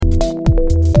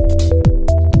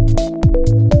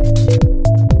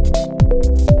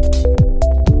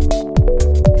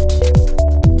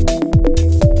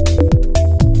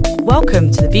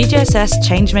CSS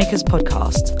ChangeMakers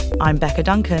podcast. I'm Becca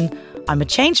Duncan. I'm a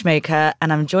changemaker,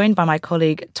 and I'm joined by my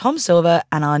colleague Tom Silver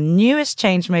and our newest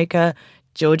changemaker,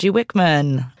 Georgie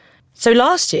Wickman. So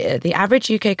last year, the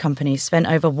average UK company spent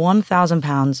over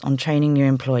 £1,000 on training new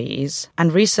employees,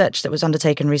 and research that was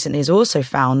undertaken recently has also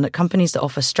found that companies that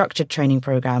offer structured training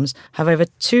programs have over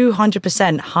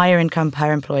 200% higher income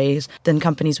per employees than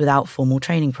companies without formal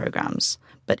training programs.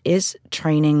 But is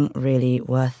training really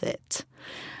worth it?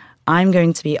 I'm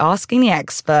going to be asking the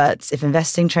experts if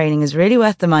investing training is really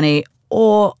worth the money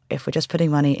or if we're just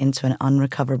putting money into an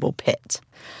unrecoverable pit.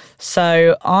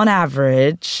 So on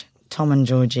average, Tom and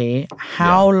Georgie,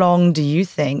 how long do you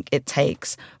think it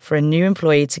takes for a new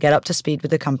employee to get up to speed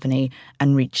with the company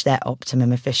and reach their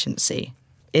optimum efficiency?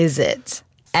 Is it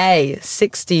A,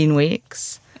 16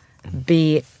 weeks,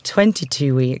 B,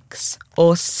 22 weeks,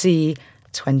 or C,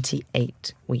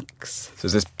 28 weeks? So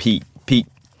is this peak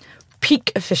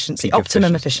efficiency,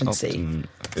 optimum efficiency.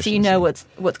 So you know what's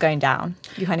going down.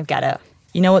 You kind of get it.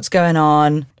 You know what's going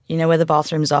on. You know where the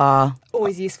bathrooms are.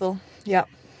 Always useful. Yep.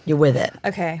 You're with it.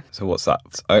 Okay. So what's that?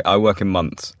 I work in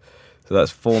months. So that's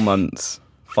 4 months,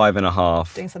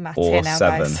 5.5, Doing some maths or here now,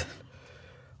 7.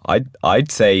 guys.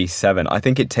 I'd say 7. I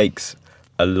think it takes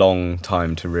a long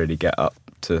time to really get up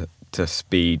to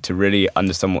speed, to really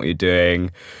understand what you're doing,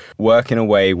 work in a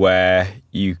way where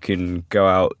you can go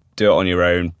out, do it on your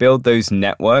own, build those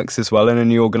networks as well in a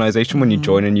new organisation. When you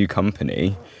join a new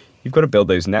company, you've got to build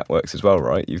those networks as well,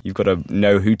 right? You've got to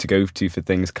know who to go to for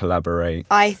things, collaborate.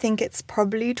 I think it's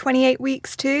probably 28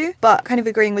 weeks too, but kind of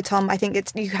agreeing with Tom, I think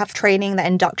you have training, that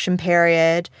induction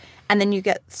period, and then you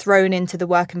get thrown into the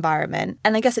work environment.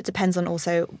 And I guess it depends on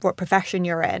also what profession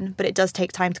you're in, but it does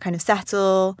take time to kind of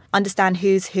settle, understand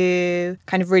who's who,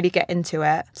 kind of really get into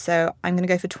it. So I'm going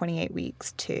to go for 28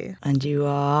 weeks too. And you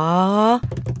are...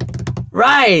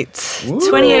 right. Woo.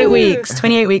 28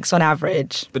 weeks on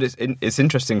average. But it's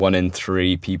interesting, 1 in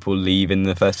 3 people leave in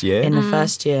the first year. In the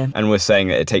first year. And we're saying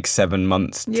that it takes 7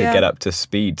 months to get up to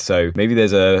speed. So maybe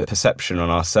there's a perception on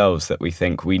ourselves that we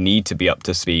think we need to be up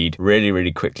to speed really,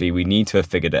 really quickly. We need to have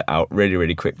figured it out really,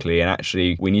 really quickly. And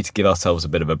actually, we need to give ourselves a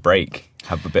bit of a break.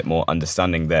 Have a bit more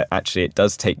understanding that actually it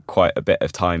does take quite a bit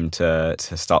of time to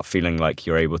start feeling like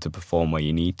you're able to perform where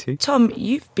you need to. Tom,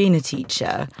 you've been a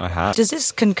teacher. I have. Does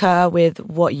this concur with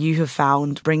what you have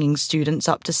found bringing students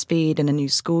up to speed in a new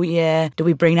school year? Do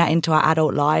we bring that into our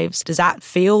adult lives? Does that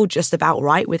feel just about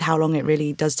right with how long it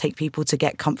really does take people to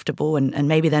get comfortable and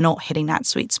maybe they're not hitting that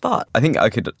sweet spot? I think I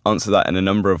could answer that in a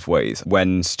number of ways.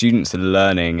 When students are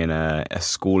learning in a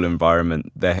school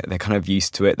environment, they're kind of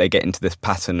used to it. They get into this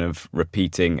pattern of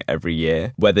repeating every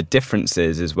year. Where the difference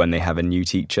is when they have a new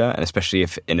teacher, and especially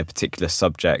if in a particular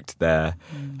subject they're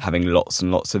having lots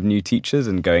and lots of new teachers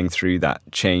and going through that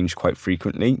change quite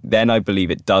frequently, then I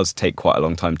believe it does take quite a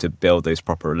long time to build those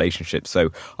proper relationships.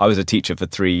 So I was a teacher for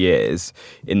 3 years.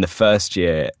 In the first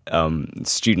year,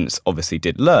 students obviously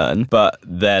did learn, but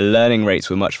their learning rates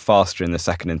were much faster in the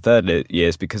second and third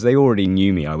years because they already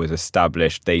knew me. I was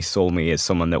established. They saw me as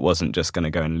someone that wasn't just going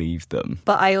to go and leave them.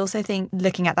 But I also think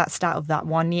looking at that stat of that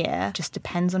 1 year just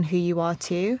depends on who you are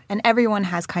too. And everyone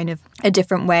has kind of a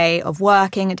different way of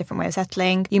working, a different way of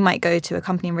settling. You might go to a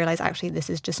company and realise, actually, this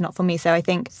is just not for me. So I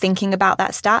think thinking about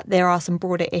that stat, there are some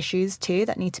broader issues too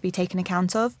that need to be taken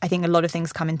account of. I think a lot of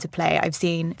things come into play. I've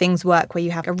seen things work where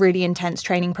you have a really intense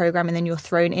training program and then you're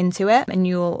thrown into it and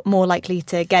you're more likely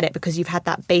to get it because you've had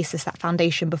that basis, that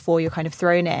foundation before you're kind of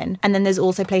thrown in. And then there's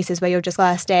also places where you're just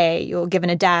first day, you're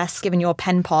given a desk, given your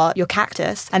pen pot, your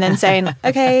cactus, and then saying,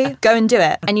 okay, go and do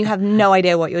it. And you have no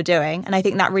idea what you're doing. And I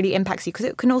think that really impacts you because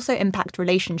it can also impact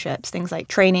relationships. Things like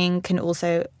training can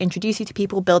also introduce you to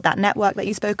people, build that network that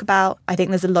you spoke about. I think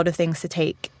there's a lot of things to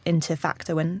take into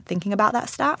factor when thinking about that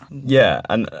stat. Yeah,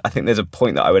 and I think there's a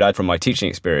point that I would add from my teaching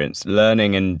experience.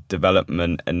 Learning and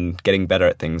development and getting better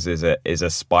at things is a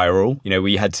spiral. You know,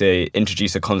 we had to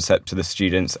introduce a concept to the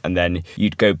students and then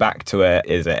you'd go back to it.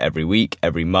 Is it every week,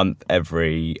 every month,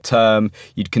 every term?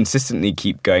 You'd consistently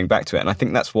keep going back to it. And I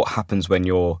think that's what happens when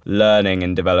you're learning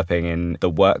and developing in the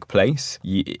workplace.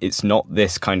 It's not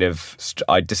this kind of...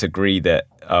 I disagree that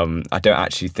I don't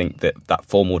actually think that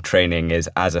formal training is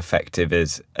as effective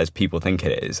as people think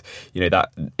it is. You know,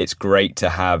 that it's great to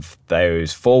have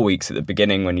those 4 weeks at the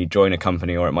beginning when you join a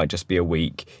company, or it might just be a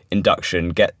week induction,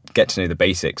 get get to know the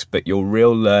basics, but your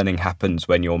real learning happens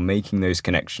when you're making those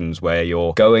connections, where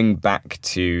you're going back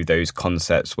to those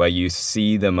concepts, where you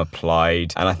see them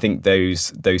applied. And I think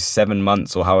those 7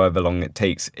 months or however long it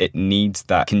takes, it needs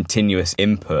that continuous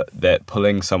input that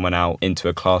pulling someone out into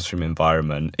a classroom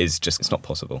environment is just, it's not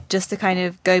possible. Just to kind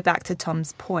of go back to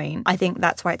Tom's point, I think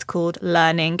that's why it's called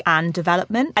learning and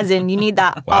development, as in you need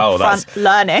that upfront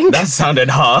learning. That sounded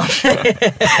harsh.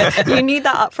 You need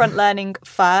that upfront learning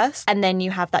first, and then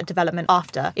you have that development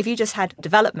after. If you just had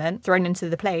development thrown into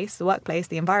the workplace,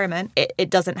 the environment, it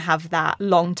doesn't have that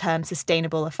long-term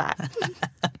sustainable effect.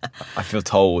 I feel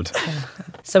told.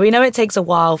 So we know it takes a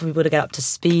while for people to get up to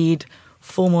speed.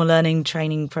 Formal learning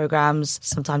training programs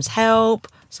sometimes help.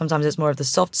 Sometimes it's more of the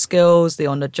soft skills, the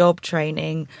on-the-job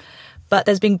training. But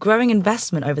there's been growing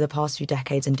investment over the past few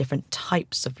decades in different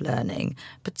types of learning,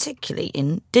 particularly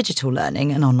in digital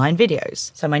learning and online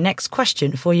videos. So my next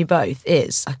question for you both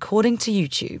is, according to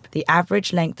YouTube, the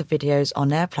average length of videos on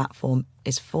their platform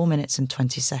is 4 minutes and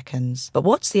 20 seconds. But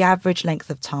what's the average length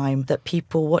of time that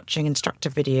people watching instructor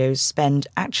videos spend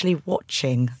actually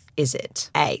watching? Is it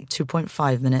A,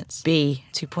 2.5 minutes, B,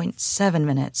 2.7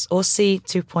 minutes, or C,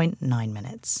 2.9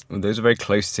 minutes? Well, those are very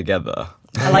close together.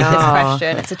 I like this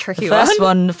question. It's a tricky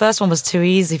one. The first one was too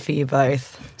easy for you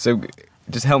both. So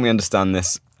just help me understand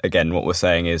this. Again, what we're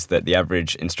saying is that the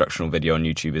average instructional video on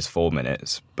YouTube is 4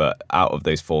 minutes, but out of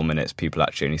those 4 minutes, people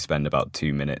actually only spend about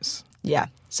 2 minutes. Yeah.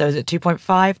 So is it 2.5,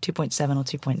 2.7 or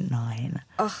 2.9?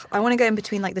 I want to go in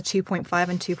between like the 2.5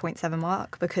 and 2.7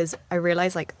 mark, because I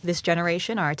realise like this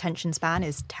generation, our attention span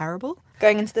is terrible.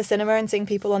 Going into the cinema and seeing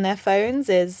people on their phones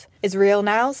is real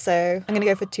now, so I'm going to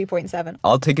go for 2.7.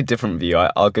 I'll take a different view.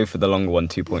 I'll go for the longer one,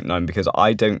 2.9, because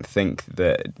I don't think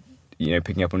that, you know,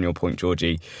 picking up on your point,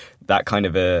 Georgie, that kind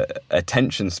of a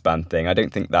attention span thing, I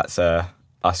don't think that's a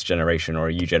us generation or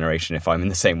a you generation. If I'm in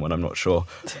the same one, I'm not sure.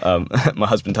 My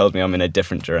husband tells me I'm in a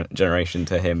different generation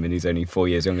to him, and he's only 4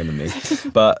 years younger than me.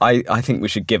 But I think we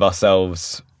should give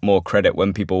ourselves more credit.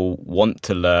 When people want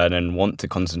to learn and want to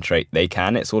concentrate, they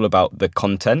can. It's all about the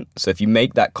content. So if you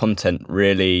make that content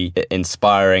really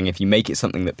inspiring, if you make it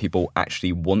something that people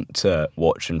actually want to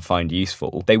watch and find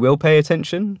useful, they will pay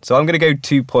attention. So I'm going to go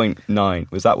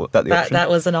 2.9. Was that the option? That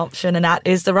was an option, and that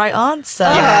is the right answer.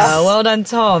 Yes. Well done,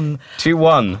 Tom.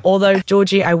 2-1. Although,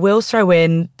 Georgie, I will throw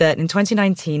in that in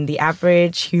 2019, the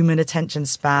average human attention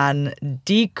span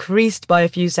decreased by a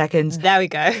few seconds There we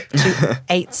go. to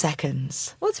 8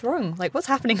 seconds. What's wrong? Like, what's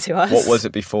happening to us? What was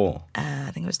it before?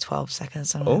 I think it was 12 seconds,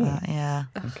 something like that. Yeah.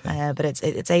 Okay. But it's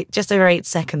just over 8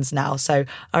 seconds now. So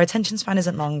our attention span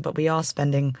isn't long, but we are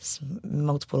spending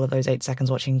multiple of those 8 seconds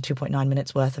watching 2.9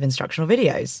 minutes worth of instructional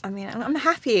videos. I mean, I'm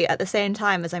happy at the same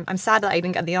time as I'm sad that I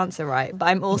didn't get the answer right, but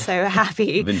I'm also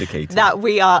happy Vindicated. that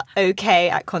we are okay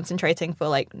at concentrating for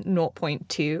like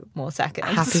 0.2 more seconds.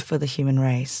 Happy for the human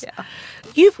race. Yeah.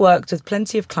 You've worked with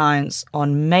plenty of clients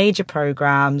on major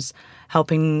programs,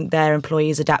 helping their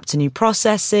employees adapt to new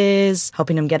processes,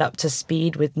 helping them get up to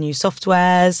speed with new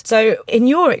softwares. So in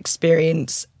your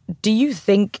experience, do you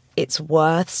think it's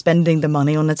worth spending the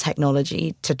money on the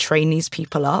technology to train these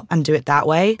people up and do it that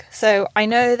way? So I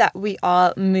know that we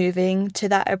are moving to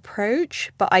that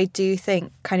approach, but I do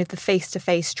think kind of the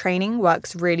face-to-face training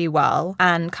works really well,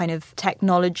 and kind of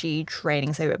technology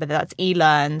training, so whether that's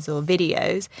e-learns or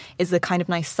videos, is the kind of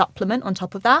nice supplement on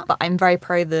top of that. But I'm very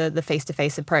pro the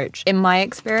face-to-face approach. In my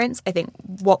experience, I think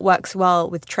what works well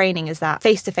with training is that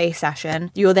face-to-face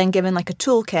session, you're then given like a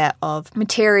toolkit of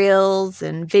materials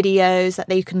and videos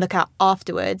that you can look at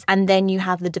afterwards, and then you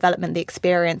have the development, the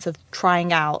experience of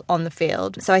trying out on the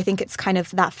field. So I think it's kind of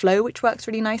that flow which works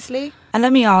really nicely. And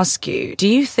let me ask you, do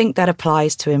you think that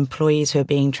applies to employees who are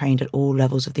being trained at all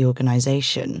levels of the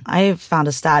organisation? I have found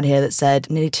a stat here that said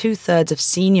nearly 2/3 of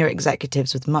senior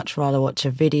executives would much rather watch a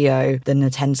video than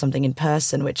attend something in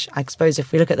person, which I suppose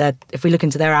if we look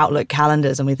into their Outlook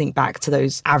calendars and we think back to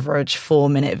those average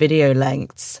 4-minute video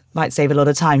lengths, might save a lot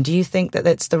of time. Do you think that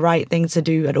that's the right thing to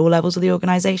do at all levels of the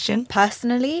organisation?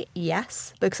 Personally,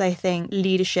 yes, because I think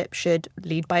leadership should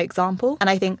lead by example. And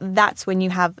I think that's when you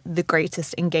have the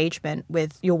greatest engagement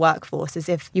with your workforce, is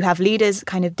if you have leaders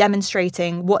kind of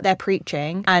demonstrating what they're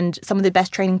preaching. And some of the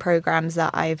best training programs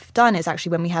that I've done is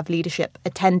actually when we have leadership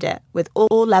attend it with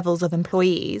all levels of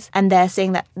employees, and they're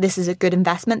saying that this is a good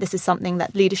investment, this is something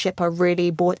that leadership are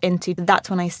really bought into. That's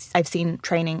when I've seen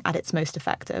training at its most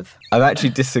effective. I've actually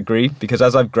disagree, because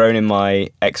as I've grown in my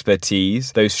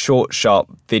expertise, those short, sharp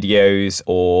videos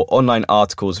or online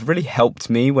articles have really helped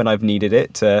me when I've needed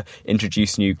it to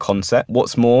introduce new concept.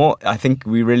 What's more, I think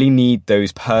we really need need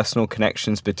those personal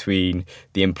connections between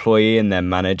the employee and their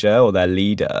manager or their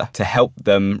leader to help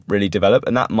them really develop.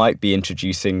 And that might be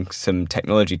introducing some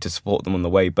technology to support them on the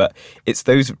way. But it's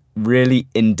those really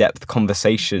in-depth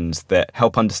conversations that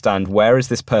help understand where is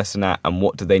this person at and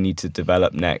what do they need to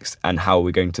develop next and how are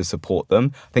we going to support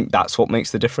them. I think that's what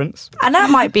makes the difference. And that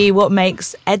might be what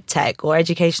makes edtech or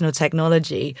educational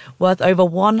technology worth over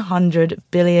 $100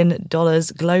 billion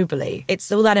globally. It's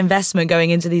all that investment going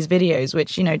into these videos,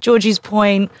 which, you know, Georgie's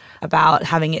point about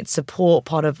having it support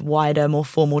part of wider, more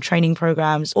formal training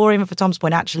programs, or even for Tom's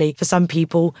point, actually, for some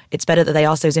people, it's better that they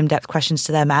ask those in-depth questions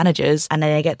to their managers and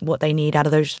then they get what they need out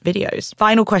of those videos.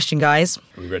 Final question, guys.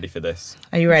 Are we ready for this?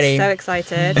 Are you ready? So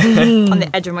excited. On the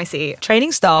edge of my seat.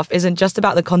 Training staff isn't just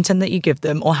about the content that you give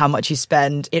them or how much you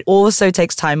spend. It also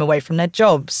takes time away from their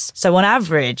jobs. So on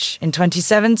average, in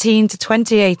 2017 to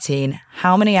 2018,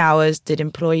 how many hours did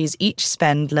employees each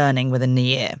spend learning within the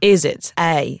year? Is it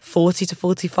A, 40 to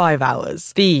 45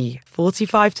 hours, B,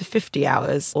 45 to 50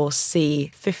 hours, or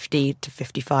C, 50 to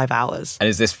 55 hours? And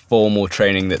is this formal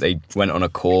training that they went on a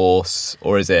course,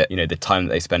 or is it, you know, the time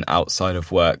that they spent outside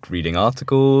of work reading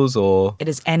articles, or? It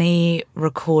is any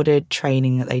recorded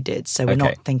training that they did. So we're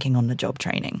not thinking on the job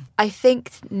training. I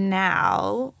think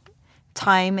now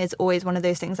time is always one of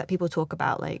those things that people talk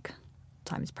about, like,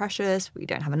 time is precious, we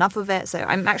don't have enough of it. So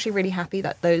I'm actually really happy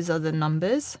that those are the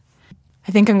numbers.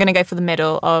 I think I'm going to go for the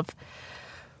middle of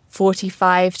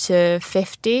 45 to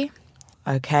 50.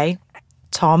 Okay.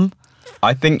 Tom?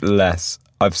 I think less.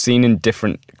 I've seen in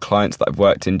different clients that I've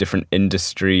worked in different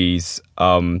industries,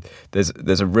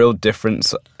 there's a real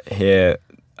difference here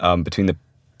between the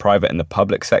private and the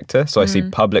public sector. So I see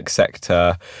public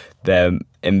sector, they're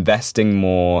investing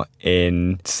more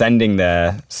in sending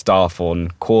their staff on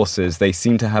courses. They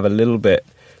seem to have a little bit,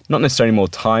 not necessarily more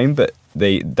time, but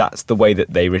that's the way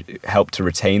that they help to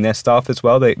retain their staff as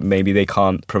well. Maybe they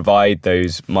can't provide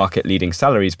those market-leading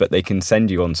salaries, but they can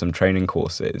send you on some training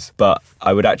courses. But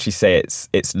I would actually say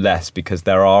it's less because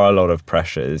there are a lot of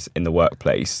pressures in the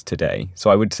workplace today. So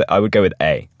I would go with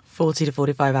A. 40 to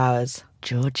 45 hours.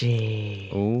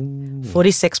 Georgie. Ooh.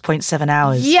 46.7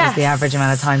 hours is the average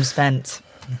amount of time spent.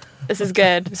 This is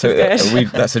good.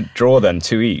 That's a draw then,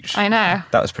 2 each. I know.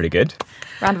 That was pretty good.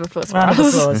 Round of applause. Round of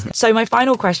applause. So my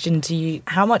final question to you,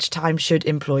 how much time should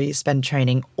employees spend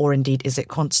training, or indeed is it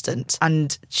constant?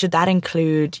 And should that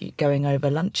include going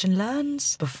over lunch and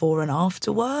learns before and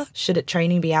after work? Should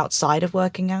training be outside of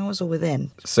working hours or within?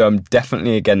 So I'm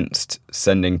definitely against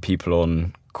sending people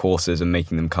on courses and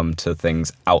making them come to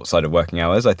things outside of working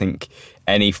hours. I think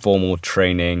any formal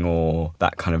training or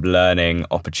that kind of learning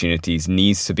opportunities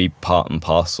needs to be part and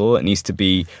parcel. It needs to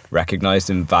be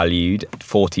recognised and valued.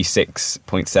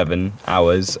 46.7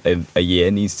 hours a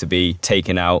year needs to be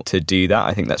taken out to do that.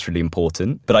 I think that's really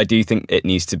important. But I do think it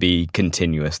needs to be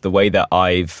continuous. The way that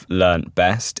I've learnt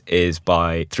best is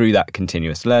through that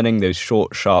continuous learning, those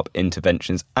short, sharp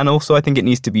interventions. And also I think it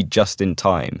needs to be just in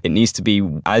time. It needs to be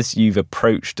as you've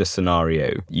approached a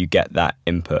scenario, you get that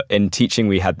input. In teaching,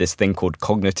 we had this thing called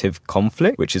cognitive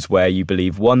conflict, which is where you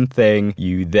believe one thing,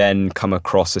 you then come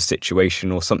across a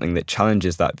situation or something that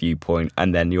challenges that viewpoint,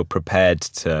 and then you're prepared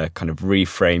to kind of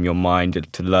reframe your mind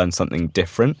to learn something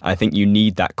different. I think you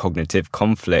need that cognitive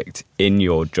conflict in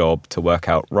your job to work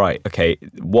out, right, okay,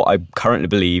 what I currently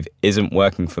believe isn't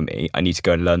working for me. I need to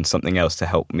go and learn something else to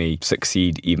help me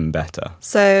succeed even better.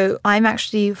 So I'm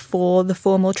actually for the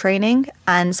formal training,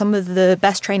 and some of the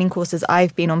best training courses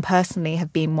I've been on personally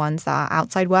have been ones that are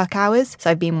outside work hours.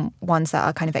 So I've been ones that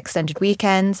are kind of extended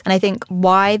weekends. And I think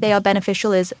why they are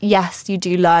beneficial is, yes, you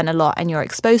do learn a lot and you're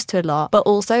exposed to a lot, but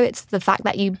also it's the fact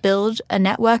that you build a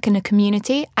network and a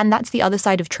community. And that's the other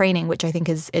side of training, which I think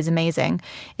is amazing,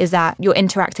 is that you're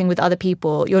interacting with other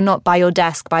people. You're not by your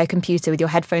desk, by a computer with your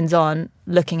headphones on,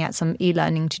 looking at some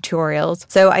e-learning tutorials.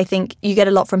 So I think you get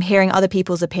a lot from hearing other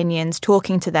people's opinions,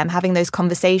 talking to them, having those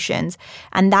conversations,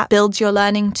 and that builds your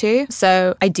learning too.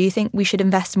 So I do think we should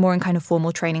invest more in kind of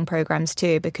formal training programs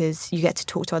too, because you get to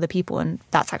talk to other people, and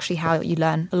that's actually how you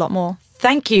learn a lot more.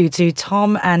 Thank you to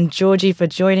Tom and Georgie for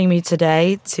joining me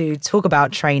today to talk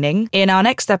about training. In our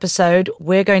next episode,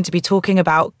 we're going to be talking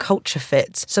about culture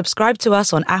fit. Subscribe to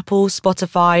us on Apple,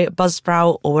 Spotify,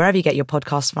 Buzzsprout, or wherever you get your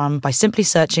podcasts from by simply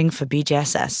searching for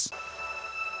BJSS.